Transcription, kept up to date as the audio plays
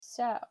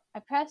So I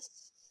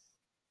press.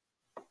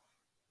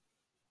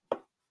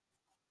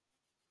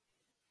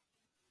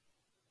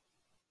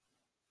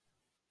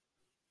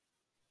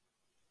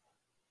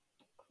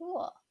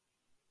 Cool.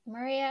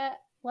 Maria,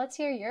 let's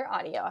hear your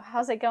audio.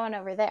 How's it going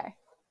over there?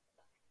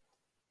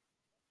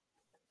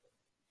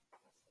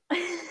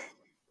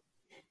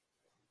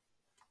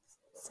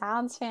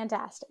 Sounds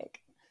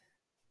fantastic.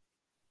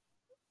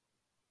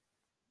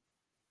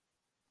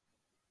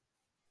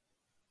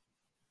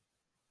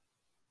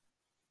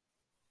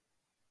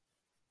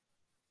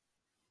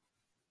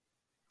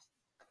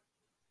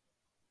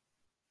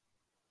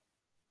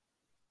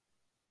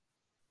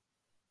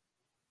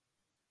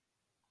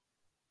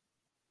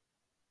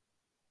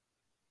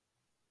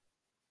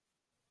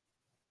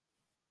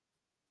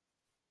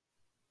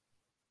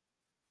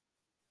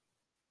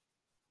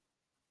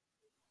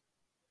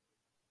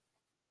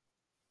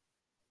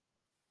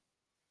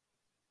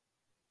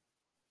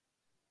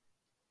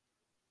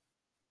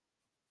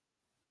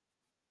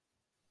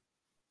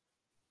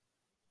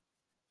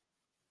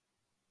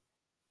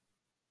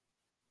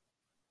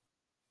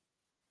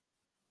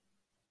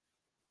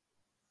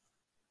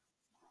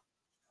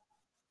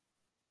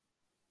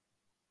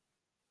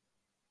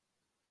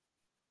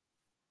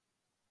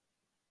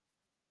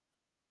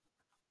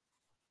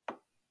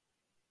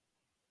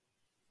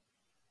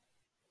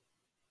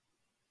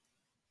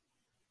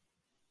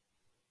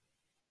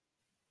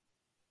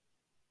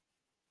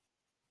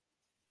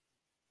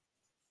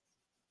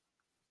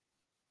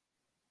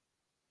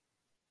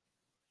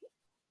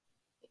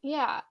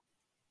 Yeah,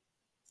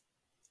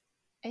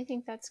 I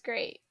think that's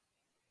great.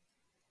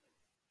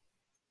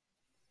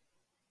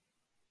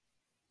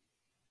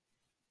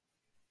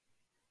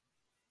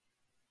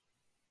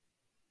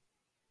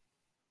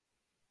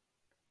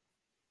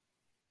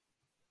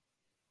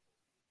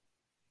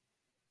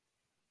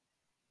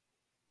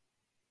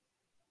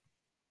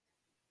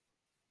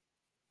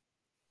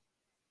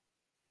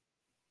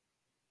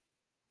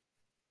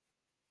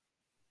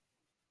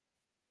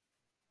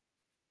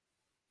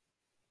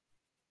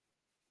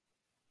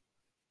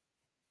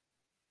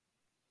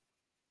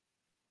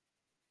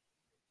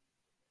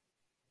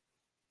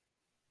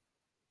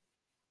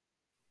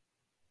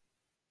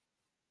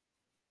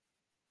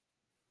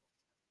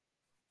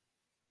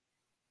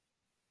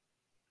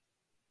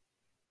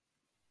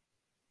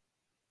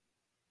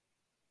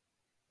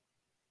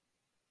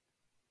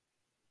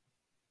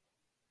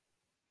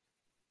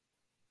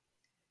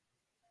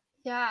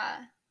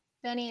 Yeah.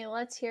 Benny,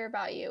 let's hear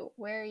about you.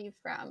 Where are you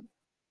from?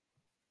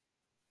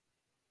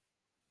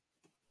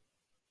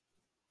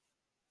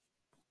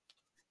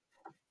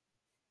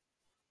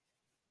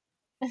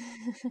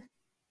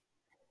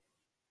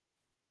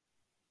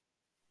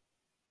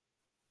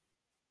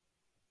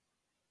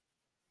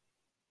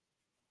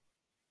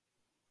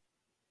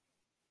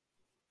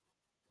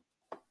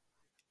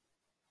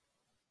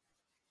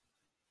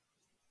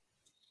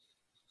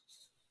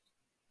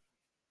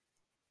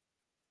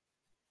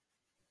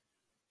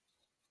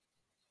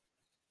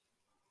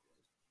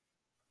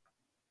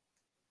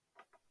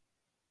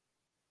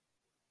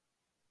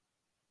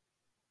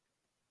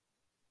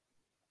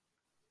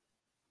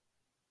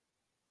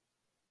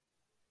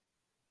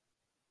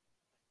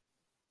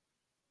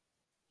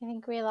 I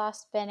think we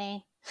lost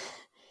Benny.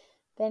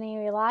 Benny,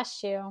 we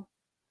lost you.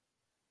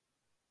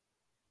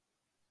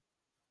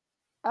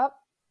 Oh,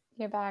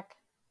 you're back.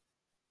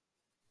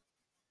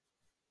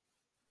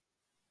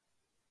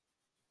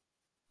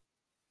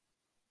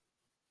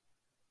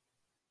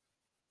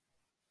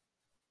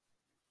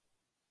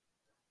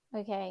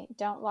 Okay,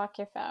 don't lock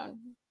your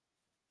phone.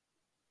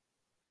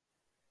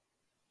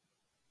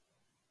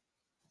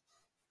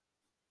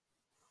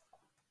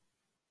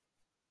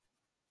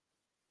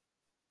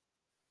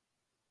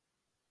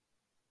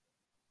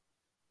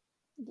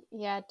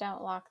 Yeah,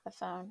 don't lock the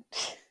phone.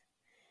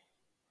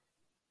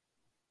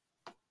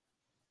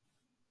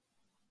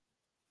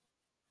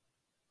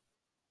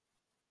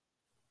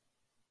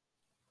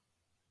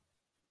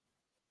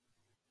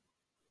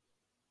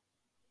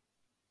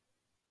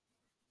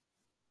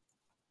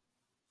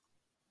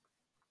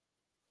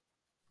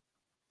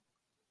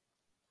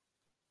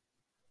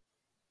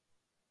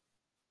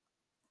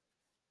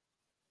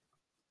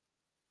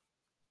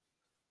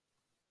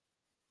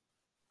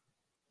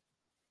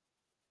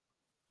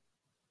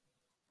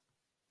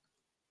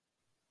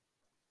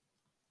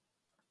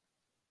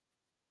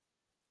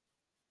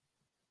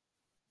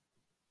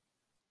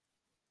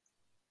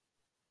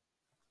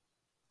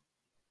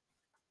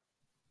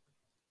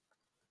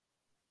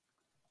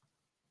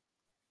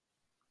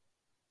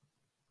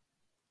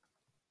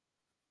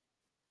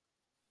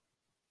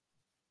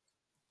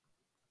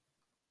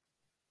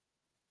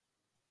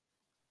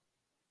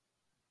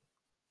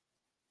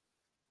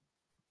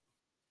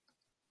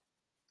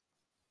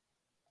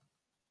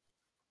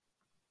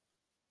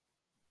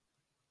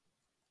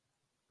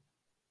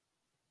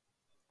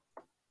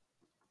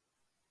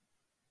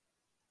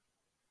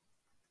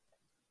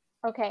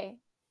 Okay.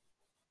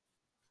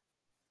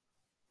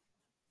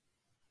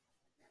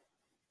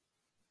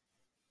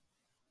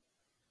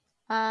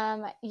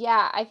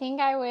 Yeah, I think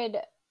I would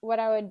what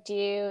I would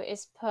do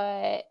is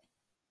put,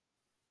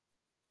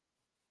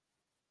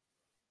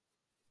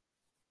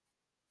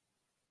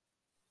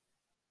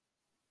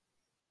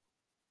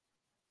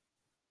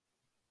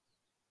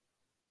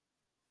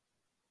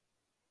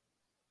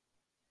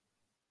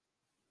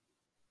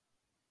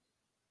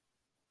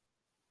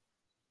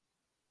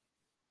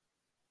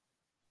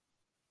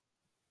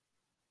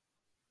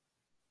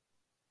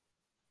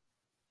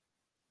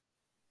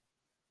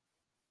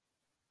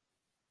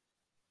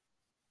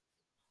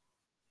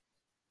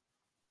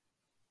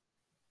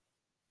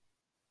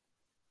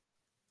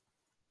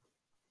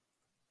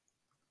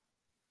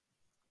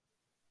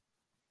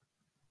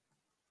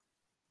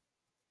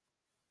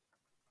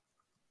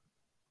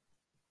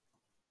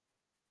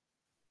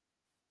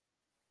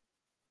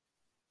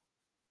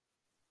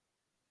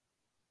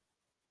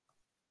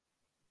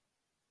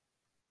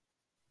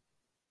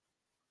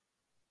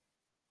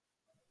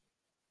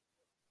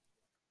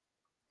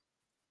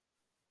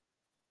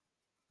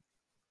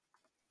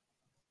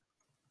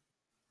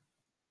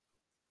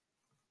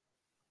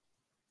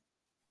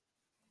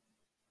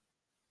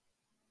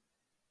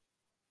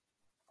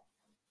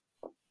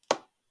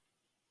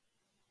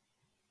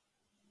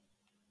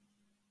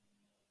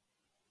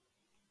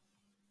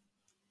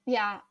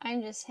 yeah,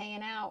 I'm just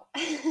hanging out.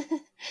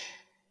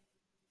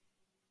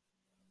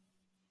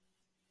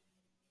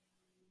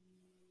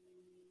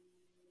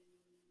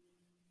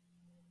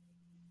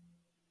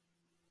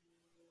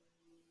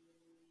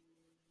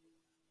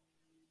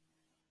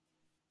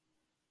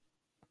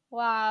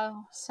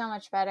 Wow, so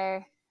much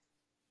better.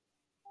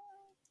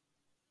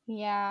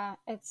 Yeah,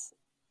 it's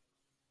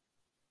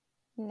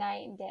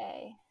night and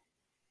day.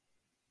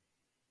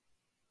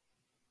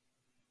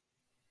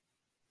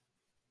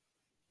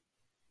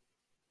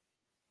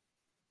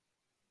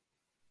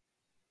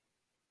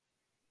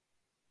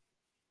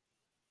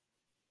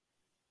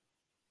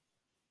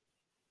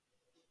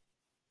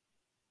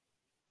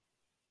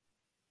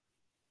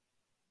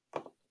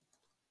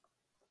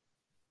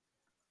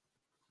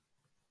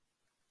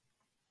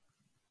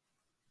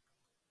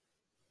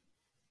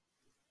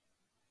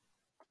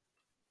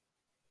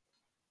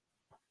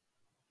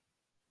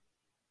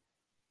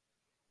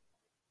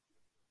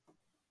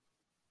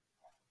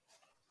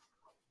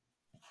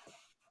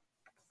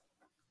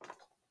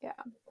 Yeah.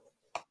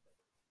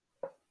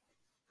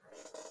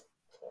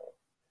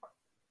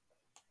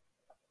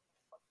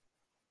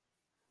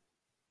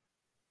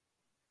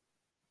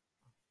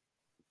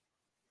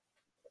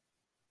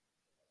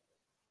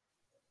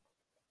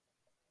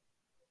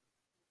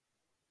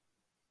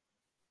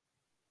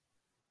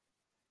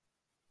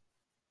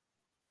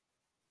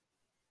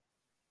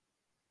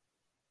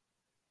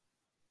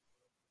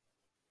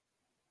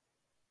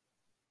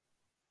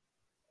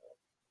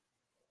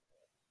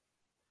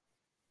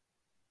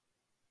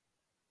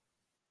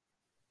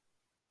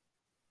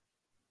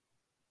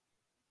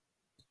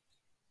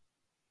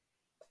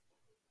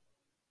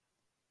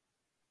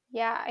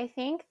 Yeah, I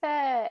think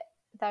that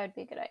that would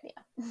be a good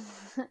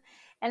idea.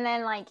 And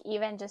then, like,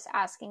 even just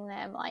asking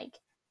them, like,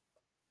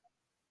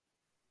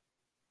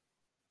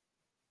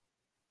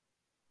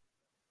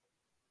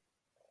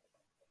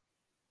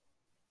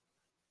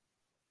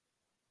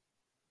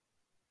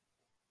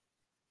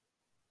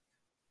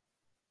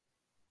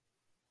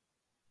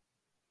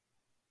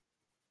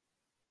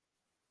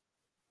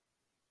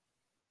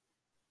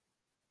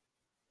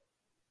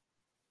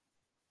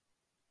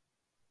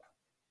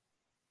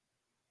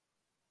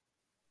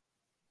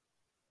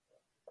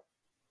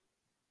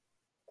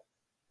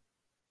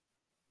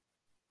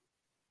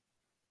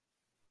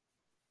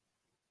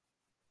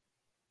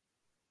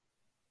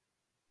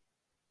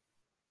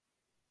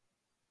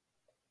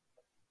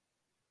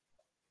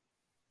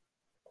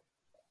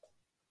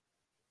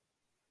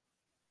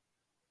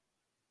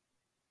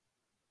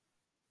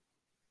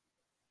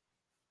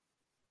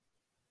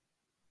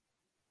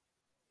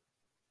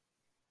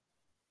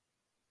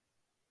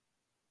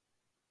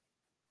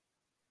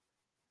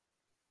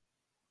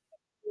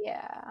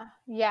 yeah,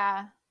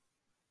 yeah.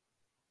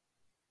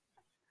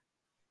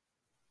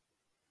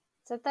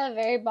 It's at the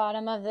very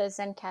bottom of the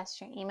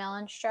Zencaster email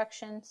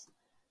instructions.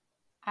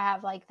 I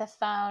have like the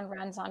phone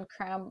runs on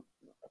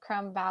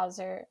Chrome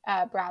browser.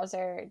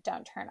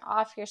 Don't turn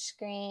off your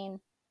screen.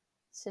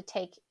 So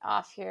take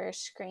off your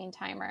screen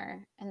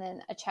timer, and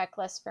then a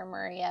checklist for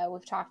Maria.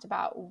 We've talked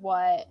about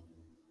what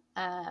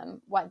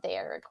they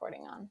are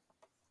recording on.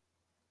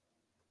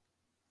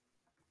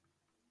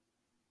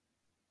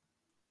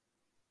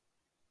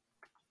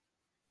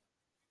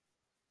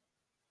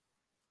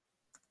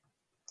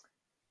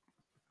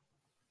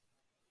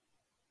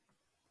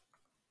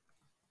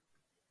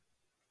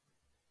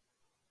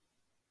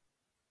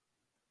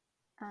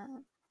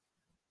 Um,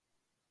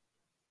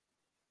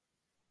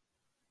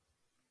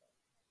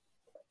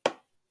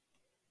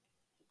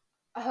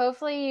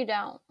 Hopefully you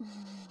don't.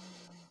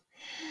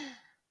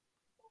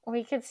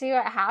 We could see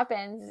what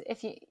happens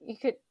if you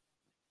could.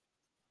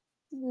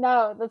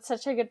 No, that's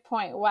such a good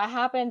point. What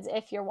happens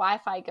if your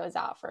Wi-Fi goes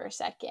out for a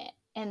second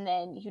and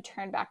then you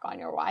turn back on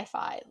your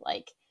Wi-Fi?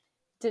 Like,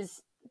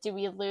 does do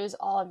we lose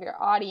all of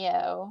your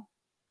audio?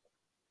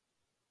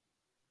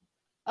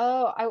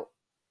 Oh, I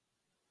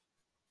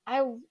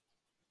I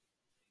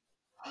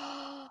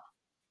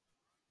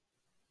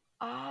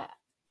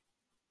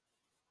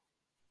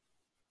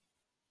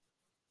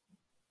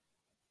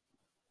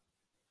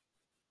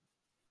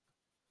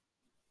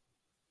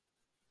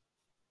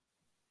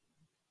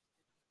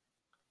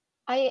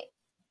I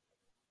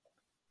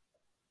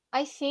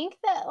I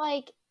think that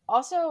like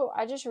also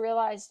I just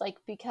realized like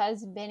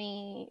because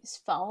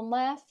Benny's phone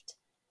left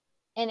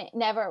and it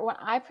never when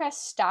I press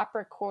stop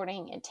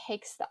recording, it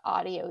takes the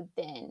audio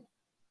then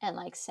and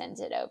like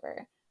sends it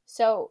over.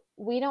 So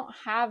we don't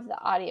have the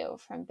audio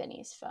from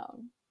Benny's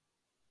phone.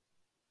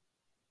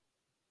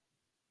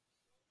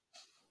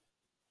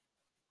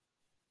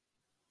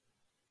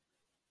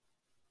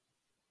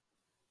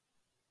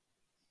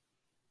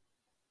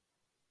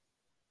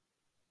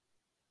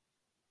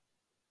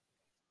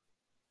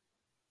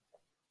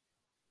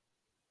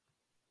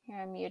 Here,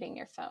 I'm muting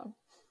your phone.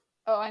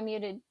 Oh, I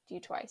muted you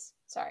twice.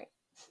 Sorry.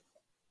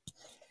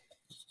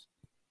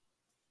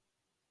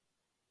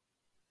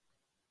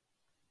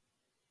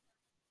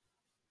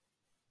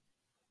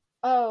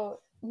 Oh,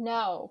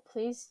 no,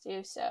 please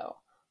do so.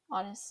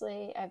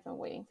 Honestly, I've been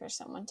waiting for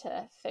someone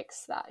to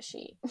fix that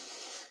sheet.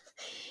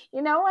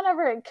 You know,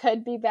 whenever it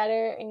could be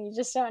better and you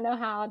just don't know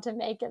how to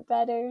make it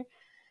better,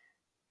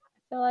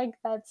 I feel like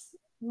that's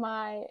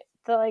my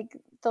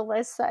the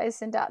list that I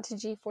sent out to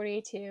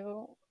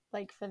G42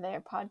 like for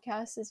their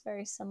podcast is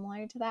very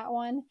similar to that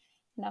one.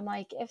 And I'm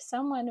like, if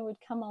someone would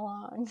come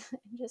along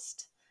and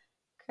just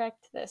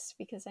correct this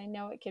because I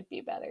know it could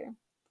be better,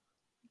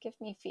 give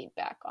me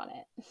feedback on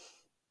it.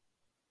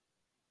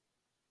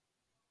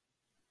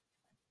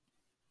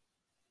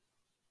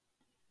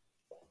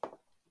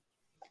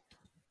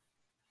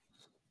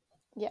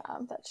 Yeah,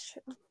 that's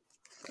true.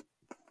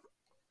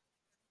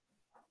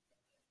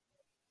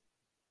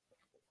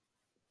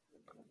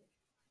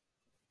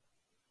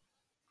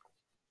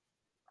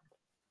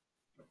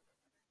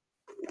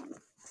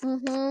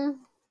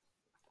 Mm-hmm.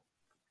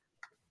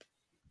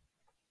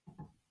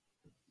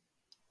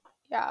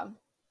 Yeah,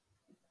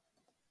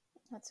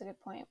 that's a good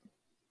point.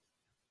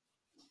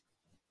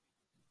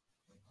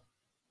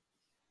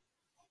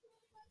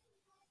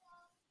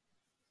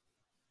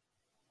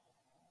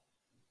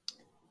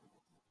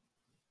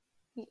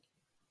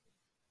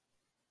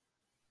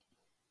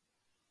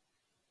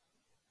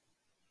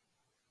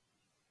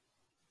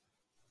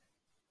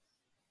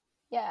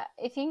 Yeah,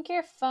 I think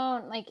your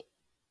phone, like,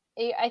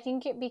 I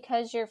think it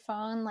because your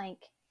phone,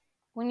 like,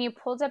 when you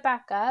pulled it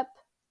back up,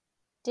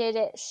 did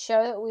it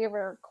show that we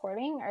were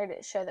recording or did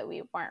it show that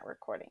we weren't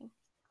recording?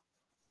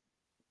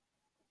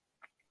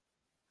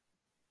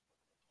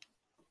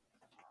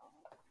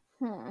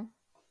 Hmm.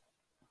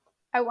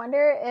 I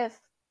wonder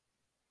if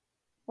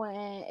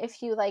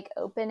you like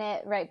open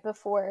it right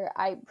before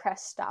I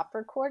press stop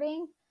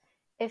recording,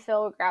 if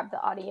it'll grab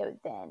the audio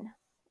then,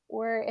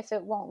 or if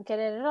it won't get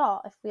it at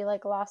all if we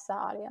like lost the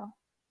audio.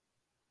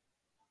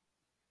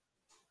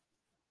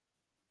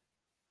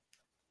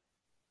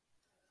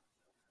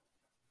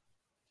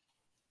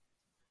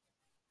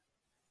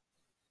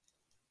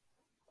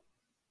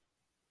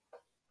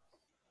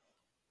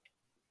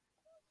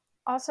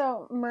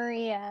 Also,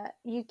 Maria,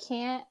 you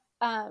can't.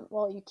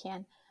 Well, you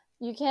can.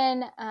 You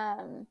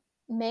can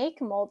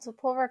make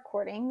multiple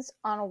recordings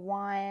on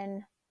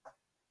one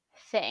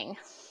thing.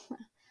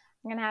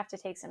 I'm gonna have to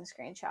take some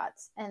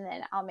screenshots and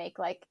then I'll make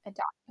like a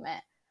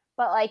document.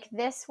 But like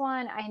this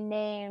one, I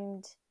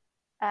named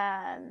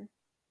um,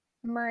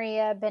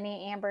 Maria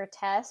Benny Amber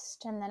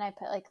Test, and then I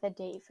put like the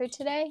date for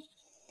today.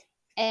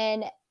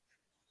 And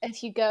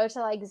if you go to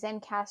like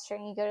Zencaster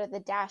and you go to the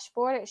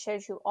dashboard, it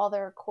shows you all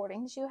the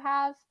recordings you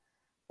have,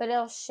 but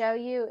it'll show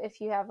you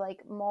if you have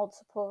like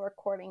multiple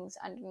recordings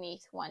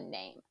underneath one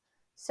name.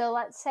 So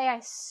let's say I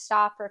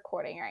stop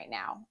recording right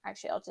now.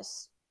 Actually,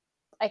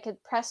 I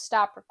could press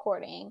stop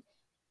recording.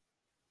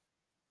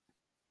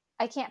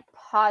 I can't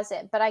pause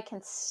it, but I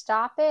can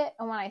stop it.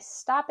 And when I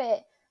stop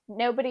it,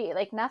 nobody,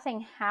 like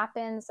nothing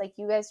happens. Like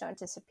you guys don't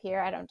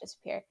disappear. I don't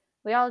disappear.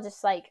 We all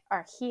just like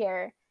are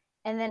here.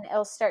 And then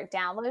it'll start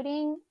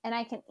downloading. And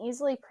I can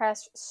easily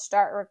press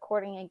start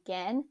recording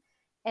again.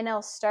 And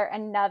it'll start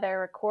another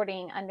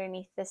recording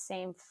underneath the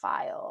same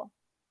file.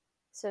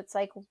 So it's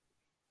like,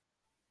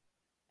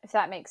 if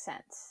that makes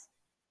sense.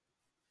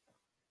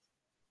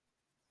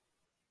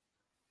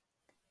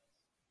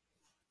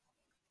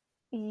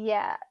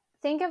 Yeah.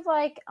 Think of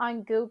like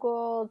on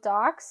Google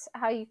Docs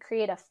how you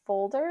create a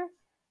folder.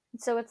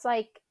 So it's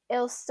like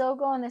it'll still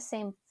go in the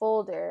same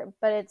folder,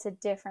 but it's a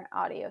different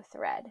audio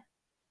thread.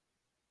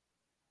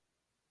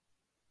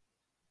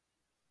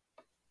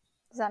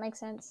 Does that make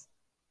sense?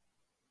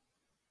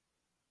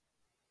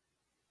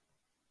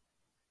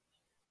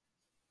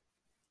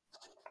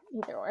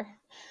 Either or.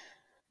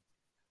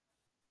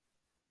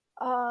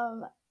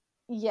 Um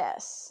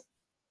yes.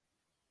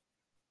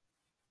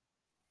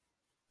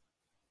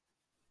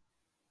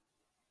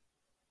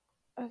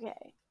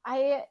 Okay.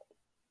 I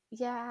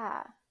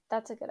Yeah,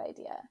 that's a good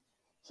idea.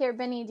 Here,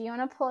 Benny, do you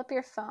want to pull up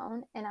your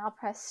phone and I'll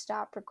press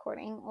stop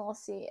recording? We'll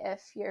see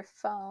if your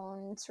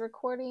phone's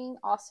recording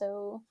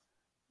also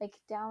like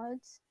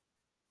downloads.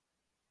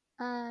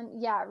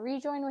 Yeah,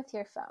 rejoin with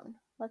your phone.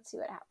 Let's see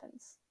what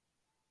happens.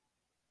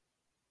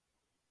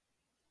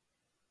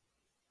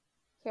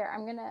 Here,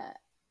 I'm gonna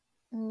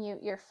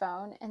mute your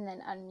phone and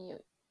then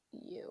unmute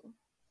you.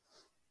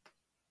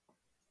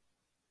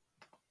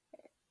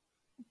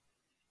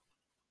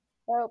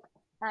 Oh,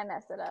 I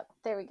messed it up.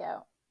 There we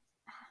go.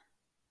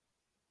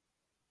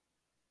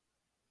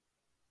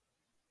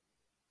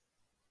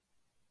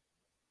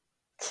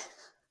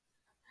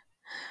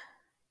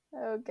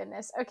 Oh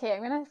goodness. Okay,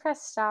 I'm gonna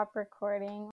press stop recording.